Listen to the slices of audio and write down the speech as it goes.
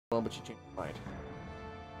Well, but she changed her mind.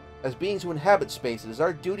 As beings who inhabit space, it is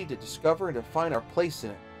our duty to discover and define our place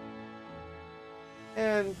in it.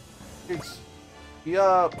 And it's be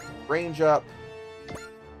up, range up.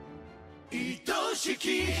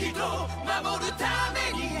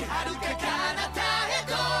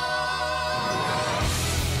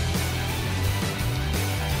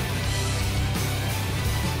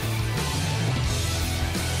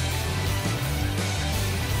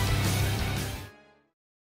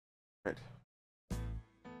 Right.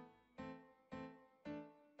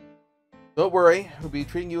 Don't worry, we'll be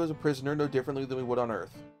treating you as a prisoner no differently than we would on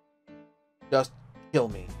Earth. Just kill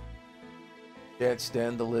me. Can't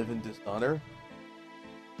stand to live in dishonor?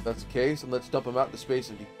 If that's the case, then let's dump him out into space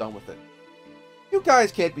and be done with it. You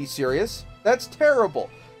guys can't be serious. That's terrible.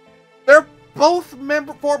 They're both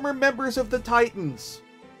former members of the Titans.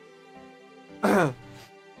 That's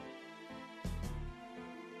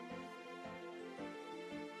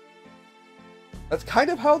kind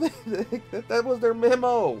of how that was their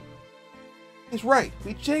memo. He's right.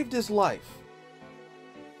 We shaved his life.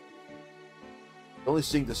 Only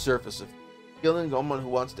seeing the surface of killing someone who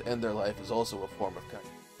wants to end their life is also a form of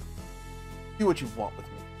kindness. Do what you want with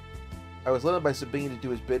me. I was led by Sabine to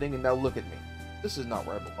do his bidding, and now look at me. This is not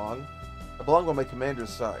where I belong. I belong on my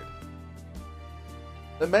commander's side.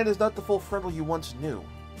 The man is not the full frontal you once knew.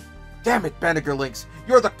 Damn it, Banneker Lynx!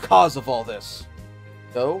 You're the cause of all this!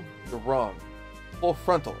 No, you're wrong. Full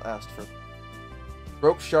frontal asked for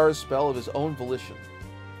broke Char's spell of his own volition.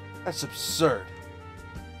 That's absurd.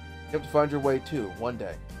 You have to find your way too, one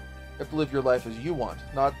day. You have to live your life as you want,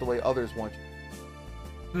 not the way others want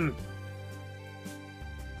you.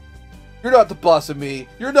 You're not the boss of me.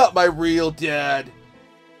 You're not my real dad.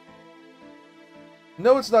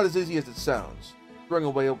 No, it's not as easy as it sounds.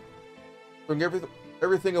 Throwing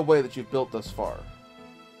everything away that you've built thus far.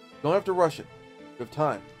 You don't have to rush it. You have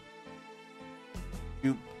time.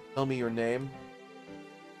 You tell me your name?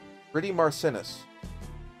 Pretty Marcinus.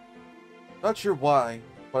 Not sure why,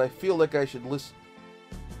 but I feel like I should listen.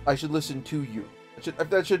 I should listen to you.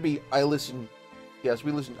 That should be I listen. Yes,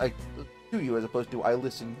 we listen. To you as opposed to I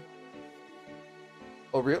listen.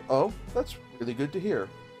 Oh, real? Oh, that's really good to hear.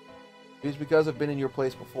 It's because I've been in your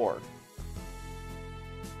place before.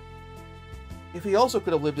 If he also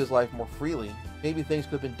could have lived his life more freely, maybe things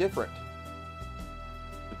could have been different.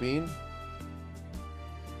 Sabine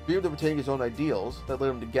dreamed of attaining his own ideals that led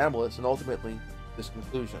him to Gamlis and ultimately this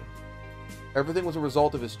conclusion. Everything was a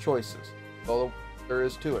result of his choices, although there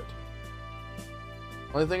is to it.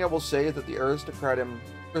 The only thing I will say is that the aristocratism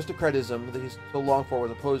that he's so longed for was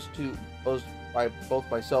opposed by both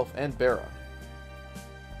myself and Bera.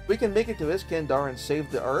 If we can make it to Iskandar and save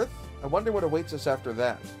the Earth, I wonder what awaits us after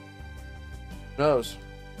that. Who knows?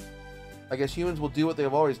 I guess humans will do what they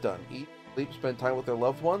have always done. Eat, sleep, spend time with their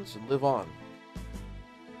loved ones, and live on.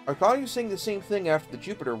 I recall you saying the same thing after the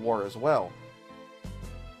Jupiter War as well.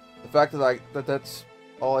 The fact that that's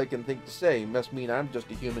all I can think to say must mean I'm just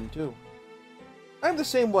a human too. I'm the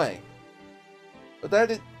same way. But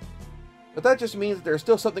that just means that there's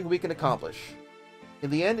still something we can accomplish. In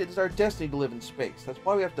the end, it is our destiny to live in space. That's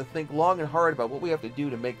why we have to think long and hard about what we have to do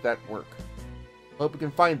to make that work. I hope we can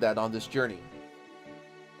find that on this journey.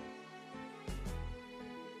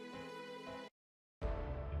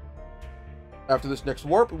 After this next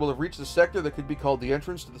warp, we will have reached the sector that could be called the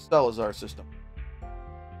entrance to the Salazar system.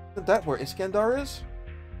 Isn't that where Iskandar is?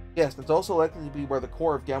 Yes, it's also likely to be where the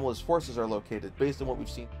core of Gamla's forces are located, based on what we've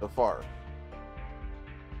seen so far.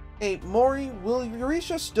 Hey, Mori, will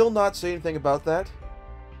Eurisha still not say anything about that?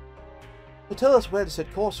 He'll tell us where to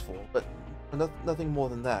set course for, but nothing more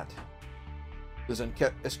than that. Isn't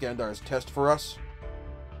Iskandar's test for us?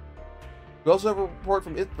 We also have a report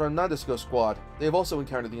from Nandisco squad. They have also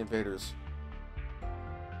encountered the invaders.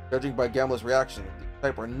 Judging by Gamla's reaction,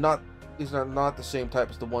 these are not the same type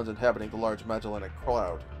as the ones inhabiting the large Magellanic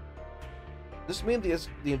cloud. Does this mean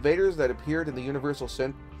the invaders that appeared in the Universal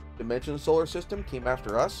Dimension solar system came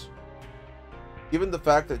after us? Given the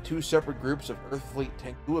fact that two separate groups of Earth Fleet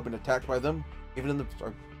Tenku have been attacked by them,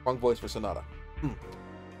 wrong voice for Sonata.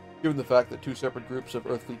 Given the fact that two separate groups of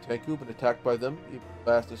Earth Fleet Tenku have been attacked by them, even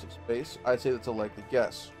the vastness of space, I'd say that's a likely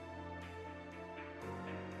guess.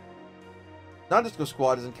 Nandisco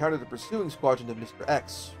squad has encountered the pursuing squadron of Mr.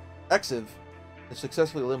 Exiv, and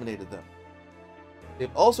successfully eliminated them.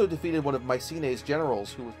 They've also defeated one of Mycenae's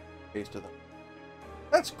generals who was face to them.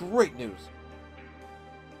 That's great news!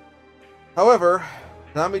 However,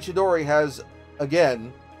 Nami Chidori has,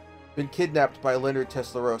 again, been kidnapped by Leonard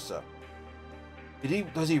Teslarosa.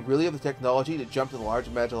 Does he really have the technology to jump to the large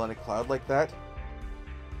Magellanic cloud like that?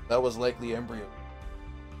 That was likely embryo.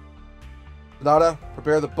 Sonata,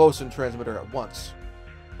 prepare the bosun transmitter at once.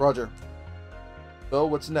 Roger. So,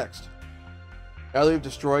 what's next? Now that we've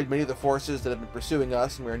destroyed many of the forces that have been pursuing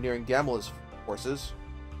us and we are nearing Gamela's forces,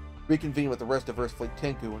 reconvene with the rest of Earth Fleet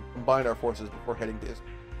Tenku and combine our forces before heading to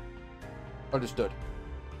Isthmus. Understood.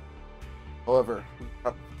 However,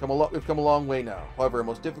 we've come a long way now. However,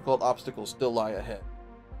 most difficult obstacles still lie ahead.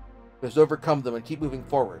 We must overcome them and keep moving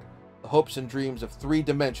forward. The hopes and dreams of 3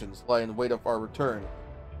 dimensions lie in the wait of our return.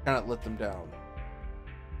 We cannot let them down.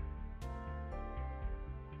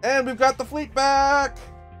 And we've got the fleet back!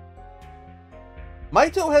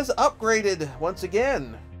 Maito has upgraded once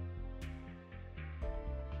again.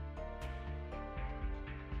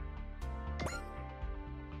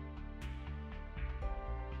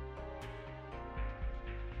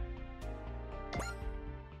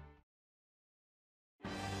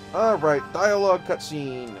 Alright, dialogue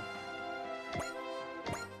cutscene.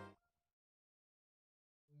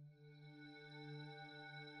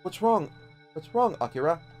 What's wrong? What's wrong,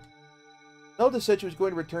 Akira? Nelda said she was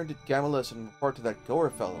going to return to Gamelus and report to that Goer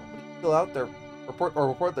fellow. But he's still out there.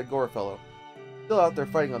 Report that Goer fellow. Still out there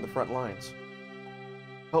fighting on the front lines.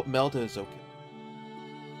 Hope Melda is okay.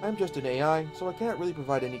 I'm just an AI, so I can't really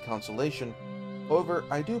provide any consolation. However,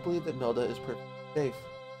 I do believe that Melda is perfectly safe.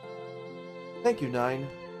 Thank you, Nine.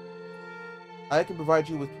 I can provide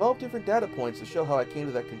you with 12 different data points to show how I came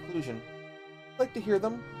to that conclusion. Would you like to hear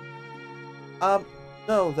them?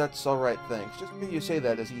 No, that's alright, thanks. Just hearing you say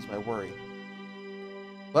that has eased my worry.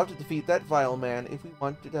 We'll have to defeat that vile man if we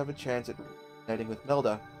want to have a chance at reuniting with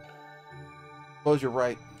Melda. Suppose you're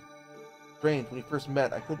right. Strange, when we first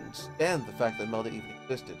met, I couldn't stand the fact that Melda even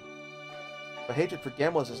existed. My hatred for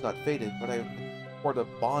Gamlis has not faded, but I formed a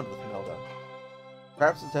bond with Melda.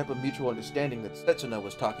 Perhaps the type of mutual understanding that Setsuna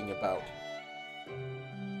was talking about.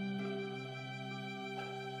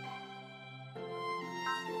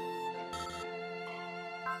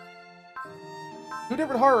 2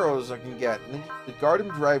 different Haros I can get. The Guardian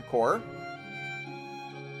Drive Core.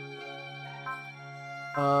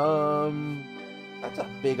 That's a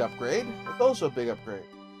big upgrade. That's also a big upgrade.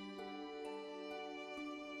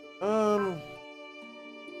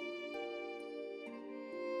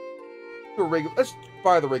 Let's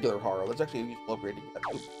buy the regular Haro. That's actually a useful upgrade to get.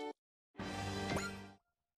 Oops.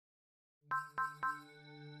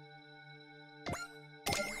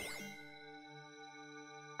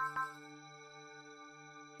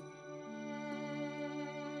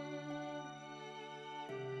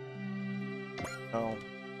 Oh.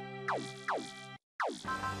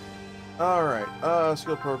 Alright,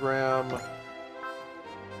 skill program.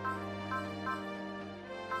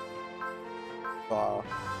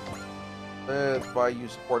 Let's buy you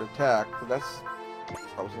support attack, but that's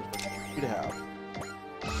probably something for you to have.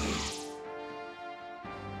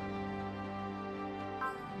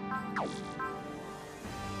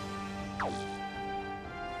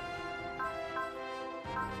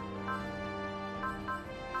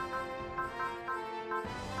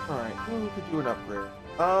 Alright, well, we could do an upgrade.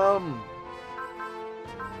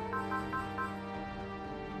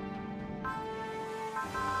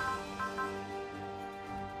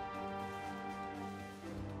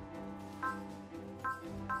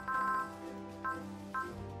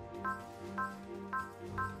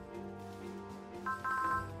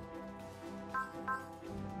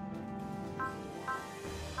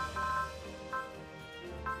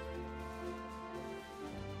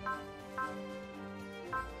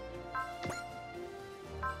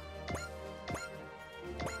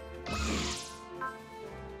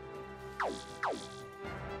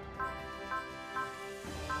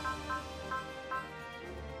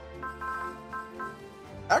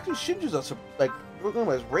 Actually, Shinju's like, looking at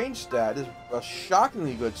his range stat, is a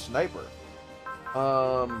shockingly good sniper.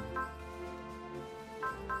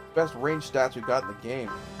 Best range stats we've got in the game.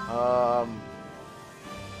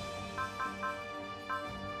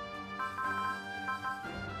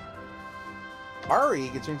 Ari,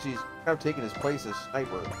 since he's kind of taken his place as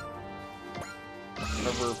sniper.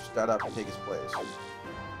 Never stat up to take his place.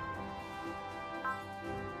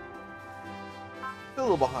 Still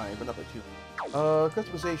a little behind, but not by too much.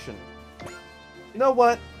 Customization. You know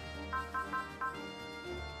what?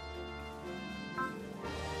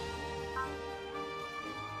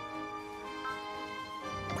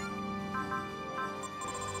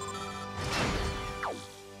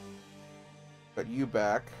 Got you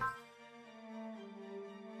back.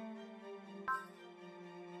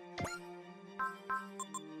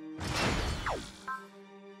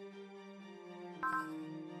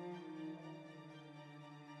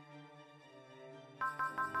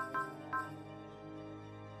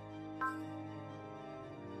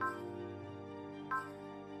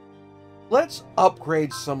 Let's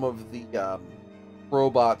upgrade some of the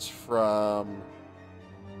robots from...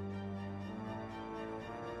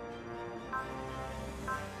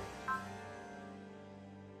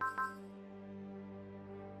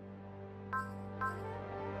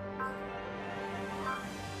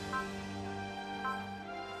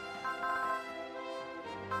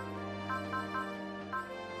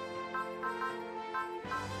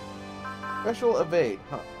 Special evade,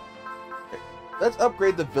 huh? Okay. Let's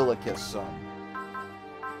upgrade the Villicus some.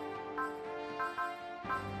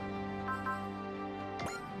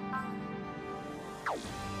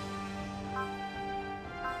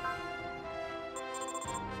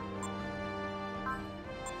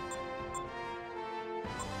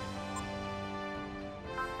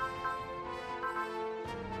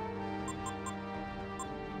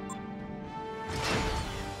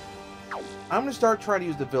 I'm gonna start trying to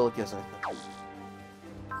use the Villicus, I think.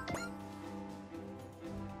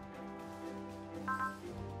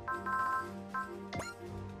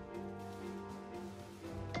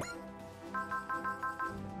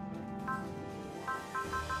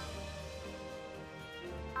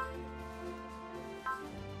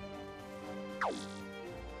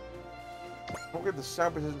 Don't get the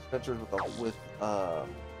sound persistence adventures with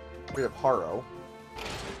rid of Haro.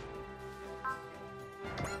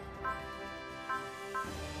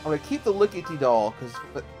 I'm gonna keep the Lickety doll because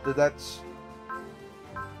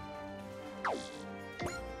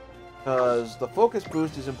the focus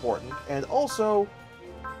boost is important, and also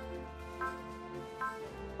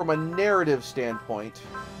from a narrative standpoint,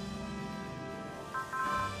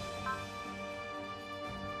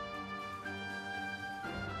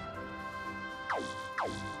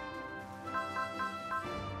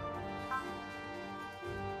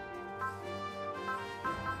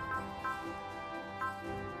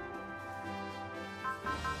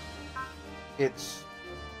 it's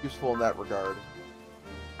useful in that regard.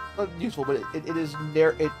 Not useful, but it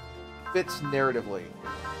fits narratively.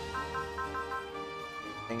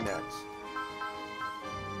 Hang next.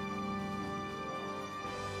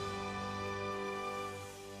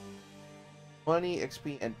 Money,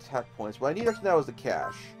 XP, and attack points. What I need now is the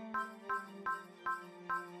cash.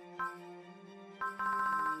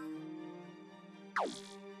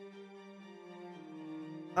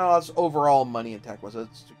 Oh, that's overall money and attack points.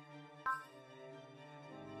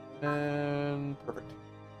 And perfect.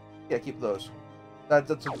 Yeah, keep those. That's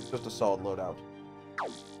just a solid loadout.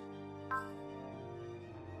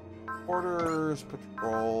 Orders,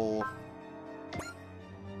 patrol.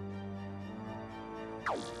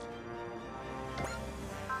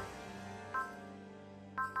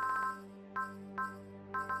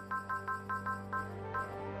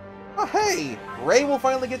 Oh, hey! Ray will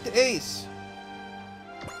finally get to Ace!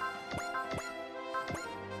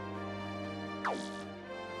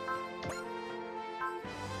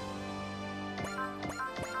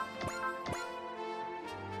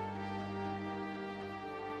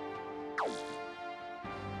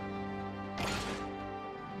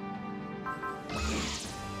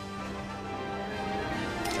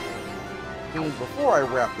 Before I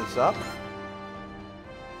wrap this up,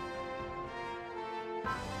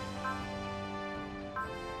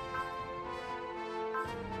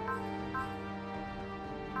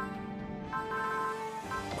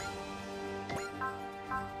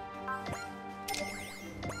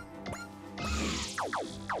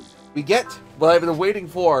 we get what I've been waiting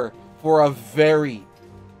for a very,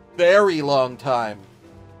 very long time.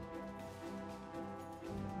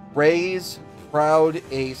 Ray's Proud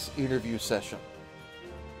Ace interview session.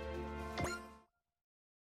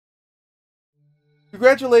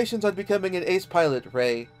 Congratulations on becoming an ace pilot,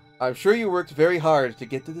 Ray. I'm sure you worked very hard to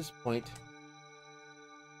get to this point.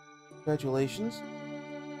 Congratulations.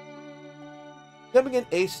 Becoming an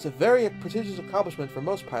ace is a very prestigious accomplishment for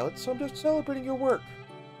most pilots, so I'm just celebrating your work.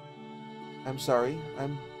 I'm sorry,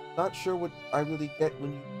 I'm not sure what I really get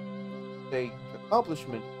when you say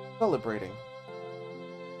accomplishment celebrating.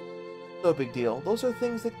 No big deal. Those are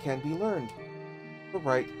things that can be learned. You're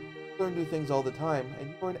right. You learn new things all the time,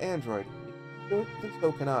 and you're an android.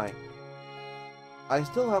 So can I. I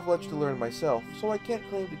still have much to learn myself, so I can't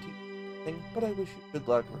claim to teach you anything, but I wish you good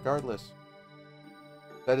luck regardless.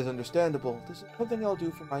 That is understandable. This is something I'll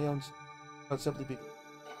do for my own sake, not simply because...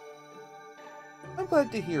 I'm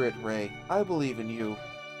glad to hear it, Ray. I believe in you.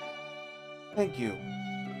 Thank you.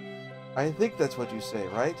 I think that's what you say,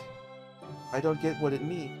 right? I don't get what it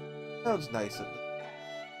means. Sounds nice of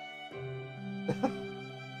it.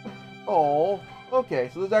 Oh, okay.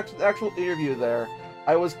 So there's an actual interview there.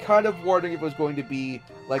 I was kind of wondering if it was going to be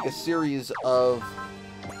like a series of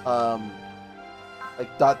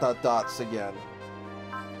like dots again.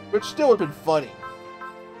 which still would have been funny.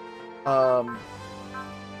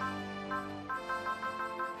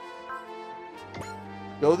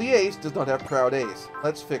 Joe the Ace does not have Proud Ace.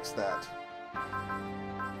 Let's fix that.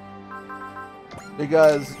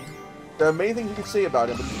 Because there are many things you can say about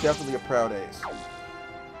him, but he's definitely a Proud Ace.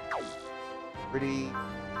 Pretty.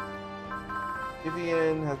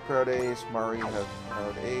 Vivian has Proud Ace. Mari has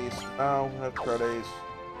Proud Ace. Mao has Proud Ace.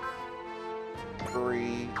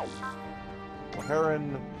 Curry.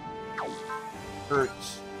 Heron.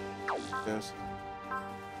 Kurtz. Yes.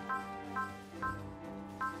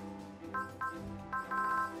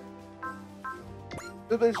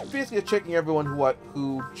 It's basically checking everyone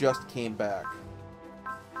who just came back.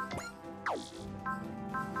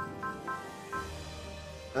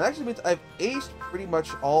 And actually means I've aced pretty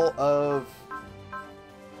much all of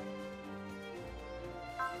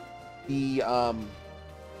the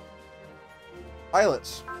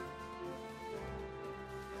pilots.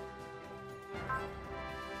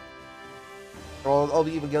 All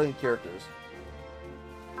the Evangelion characters.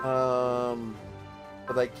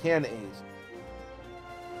 But I can ace.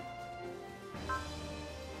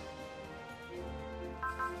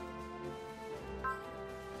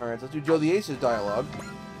 Alright, let's do Joe the Ace's dialogue.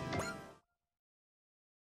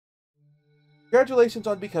 Congratulations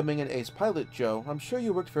on becoming an ace pilot, Joe. I'm sure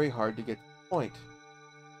you worked very hard to get to the point.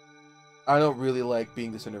 I don't really like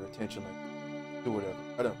being the center of attention like that. Do whatever.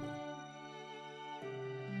 I don't really.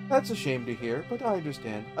 That's a shame to hear, but I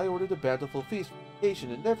understand. I ordered a bountiful feast for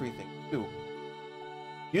vacation and everything, too.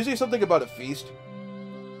 You say something about a feast?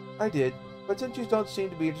 I did, but since you don't seem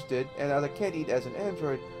to be interested, and I can't eat as an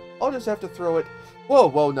android, I'll just have to throw it.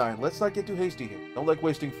 Whoa, Nine, let's not get too hasty here. Don't like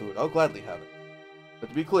wasting food. I'll gladly have it. But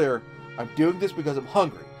to be clear, I'm doing this because I'm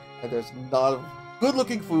hungry, and there's not a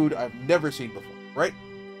good-looking food I've never seen before, right?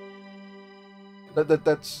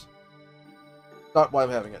 That's not why I'm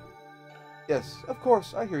having it. Yes, of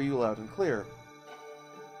course, I hear you loud and clear.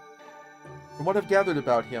 From what I've gathered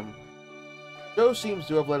about him, Joe seems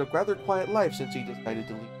to have led a rather quiet life since he decided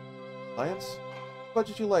to leave the Alliance. As much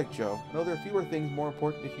as you like, Joe, I know there are fewer things more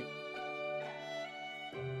important to humans.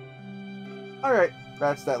 Alright,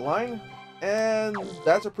 that's that line, and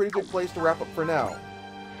that's a pretty good place to wrap up for now.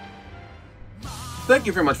 Thank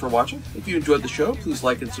you very much for watching. If you enjoyed the show, please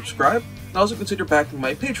like and subscribe, and also consider backing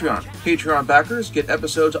my Patreon. Patreon backers get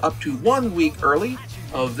episodes up to 1 week early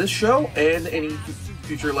of this show and any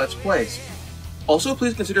future Let's Plays. Also,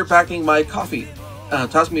 please consider backing my Ko-fi.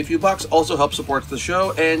 Toss me a few bucks also helps support the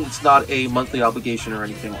show, and it's not a monthly obligation or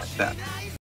anything like that.